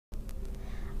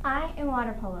I am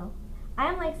water polo.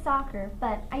 I am like soccer,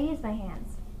 but I use my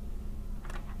hands.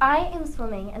 I am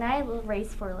swimming, and I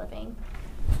race for a living.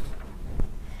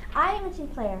 I am a team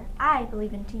player. I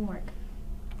believe in teamwork.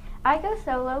 I go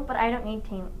solo, but I don't need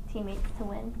teammates to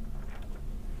win.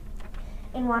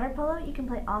 In water polo, you can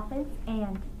play offense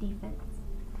and defense.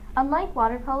 Unlike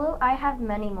water polo, I have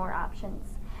many more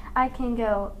options. I can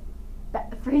go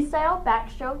freestyle,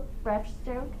 backstroke,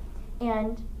 breaststroke,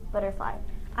 and butterfly.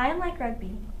 I am like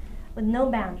rugby, with no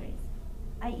boundaries.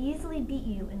 I easily beat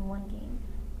you in one game.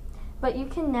 But you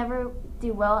can never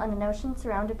do well in an ocean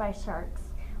surrounded by sharks.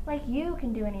 Like you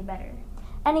can do any better.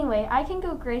 Anyway, I can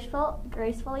go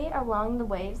gracefully along the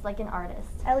waves like an artist.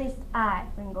 At least I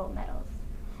win gold medals.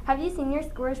 Have you seen your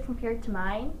scores compared to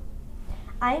mine?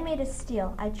 I am made of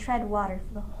steel. I tread water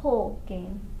for the whole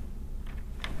game.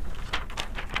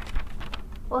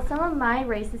 Well, some of my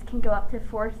races can go up to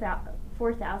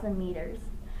 4,000 meters.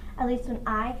 At least when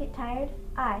I get tired,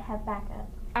 I have backup.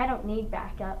 I don't need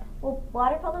backup. Well,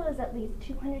 water polo is at least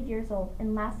 200 years old,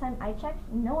 and last time I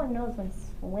checked, no one knows when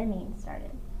swimming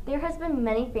started. There has been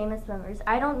many famous swimmers.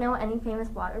 I don't know any famous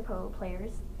water polo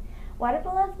players. Water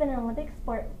polo has been an Olympic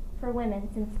sport for women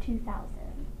since 2000.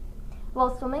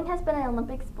 Well, swimming has been an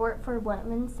Olympic sport for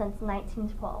women since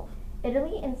 1912.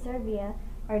 Italy and Serbia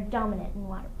are dominant in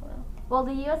water polo. Well,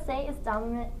 the USA is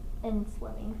dominant in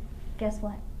swimming. Guess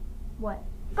what? What?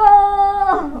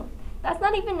 Goal! That's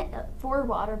not even for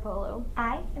water polo.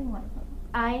 I am water polo.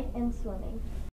 I am swimming.